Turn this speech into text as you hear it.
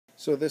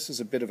So this is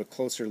a bit of a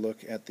closer look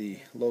at the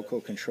local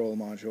control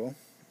module.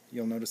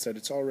 You'll notice that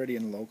it's already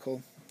in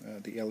local.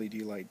 The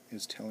LED light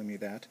is telling me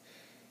that.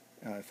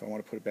 If I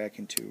want to put it back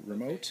into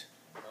remote,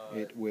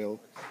 it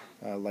will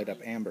light up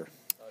amber.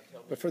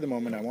 But for the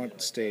moment I want to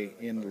stay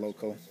in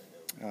local.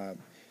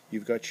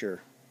 You've got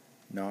your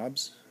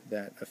knobs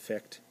that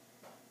affect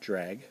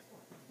drag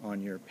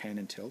on your pan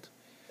and tilt.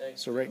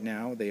 So right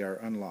now they are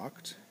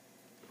unlocked,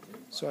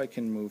 so I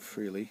can move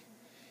freely.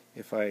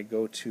 If I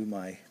go to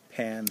my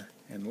pan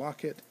and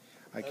lock it,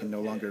 I can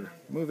no longer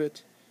move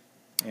it,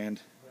 and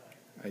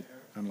I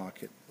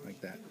unlock it like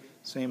that.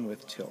 Same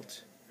with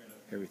tilt.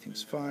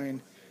 Everything's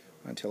fine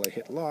until I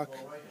hit lock,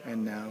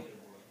 and now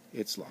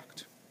it's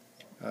locked.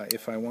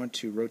 If I want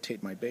to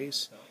rotate my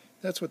base,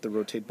 that's what the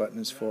rotate button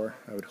is for.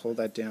 I would hold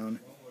that down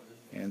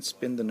and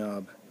spin the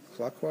knob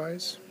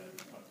clockwise.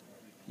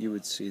 You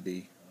would see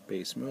the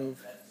base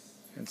move,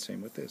 and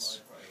same with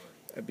this.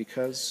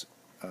 Because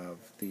of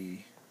the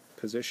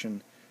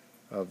position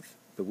of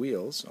the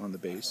wheels on the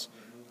base,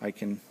 I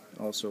can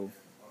also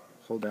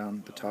hold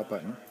down the top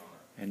button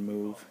and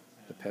move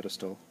the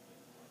pedestal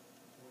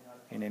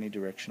in any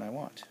direction I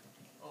want.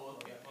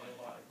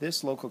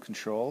 This local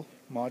control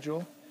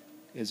module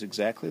is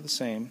exactly the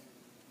same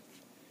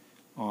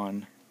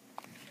on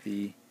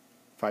the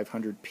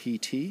 500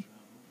 PT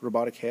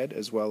robotic head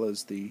as well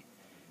as the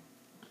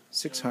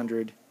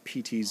 600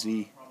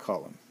 PTZ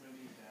column.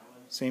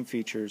 Same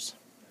features,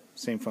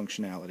 same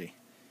functionality.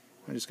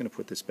 I'm just going to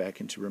put this back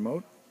into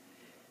remote,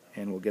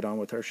 and we'll get on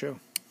with our show.